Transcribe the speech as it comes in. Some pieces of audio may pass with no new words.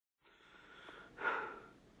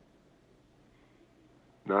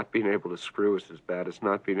Not being able to screw is as bad as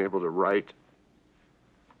not being able to write.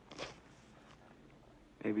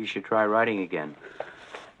 Maybe you should try writing again.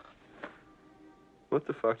 What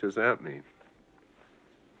the fuck does that mean?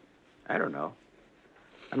 I don't know.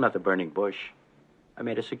 I'm not the burning bush. I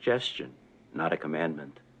made a suggestion, not a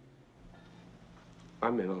commandment.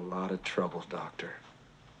 I'm in a lot of trouble, Doctor.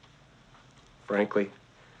 Frankly,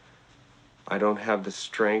 I don't have the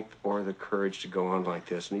strength or the courage to go on like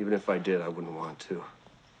this, and even if I did, I wouldn't want to.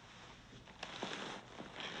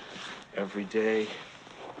 Every day,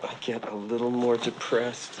 I get a little more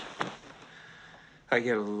depressed. I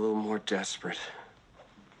get a little more desperate.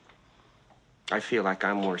 I feel like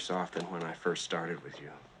I'm worse off than when I first started with you.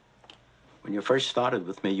 When you first started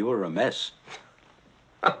with me, you were a mess.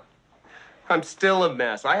 I'm still a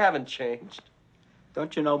mess. I haven't changed.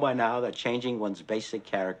 Don't you know by now that changing one's basic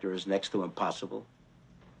character is next to impossible?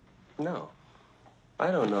 No.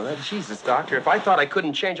 I don't know that. Jesus, Doctor, if I thought I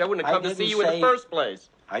couldn't change, I wouldn't have come to see you in the first place.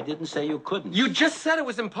 I didn't say you couldn't. You just said it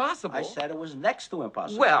was impossible. I said it was next to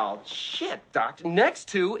impossible. Well, shit, Doctor. Next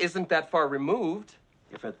to isn't that far removed.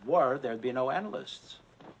 If it were, there'd be no analysts.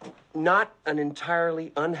 Not an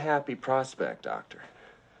entirely unhappy prospect, Doctor.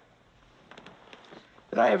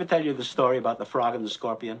 Did I ever tell you the story about the frog and the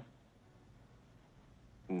scorpion?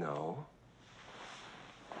 No.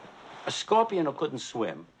 A scorpion who couldn't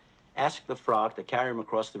swim asked the frog to carry him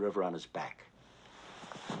across the river on his back.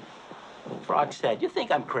 The frog said, "You think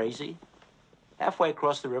I'm crazy? Halfway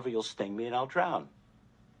across the river, you'll sting me and I'll drown."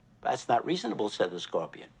 "That's not reasonable," said the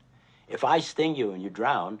scorpion. "If I sting you and you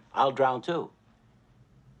drown, I'll drown too."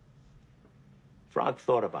 Frog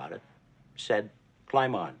thought about it, said,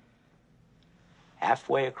 "Climb on."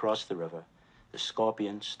 Halfway across the river, the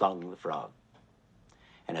scorpion stung the frog.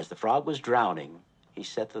 And as the frog was drowning, he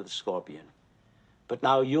said to the scorpion, "But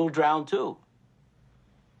now you'll drown too."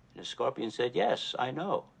 And the scorpion said, "Yes, I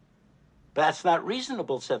know." "But that's not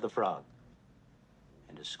reasonable," said the frog.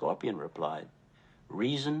 And the scorpion replied,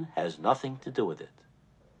 "Reason has nothing to do with it.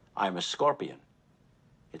 I'm a scorpion.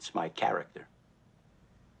 It's my character."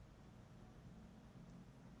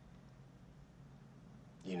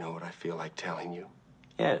 You know what I feel like telling you?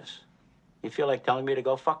 Yes. You feel like telling me to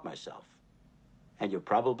go fuck myself. And you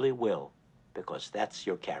probably will, because that's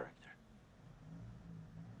your character.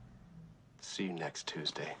 See you next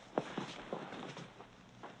Tuesday.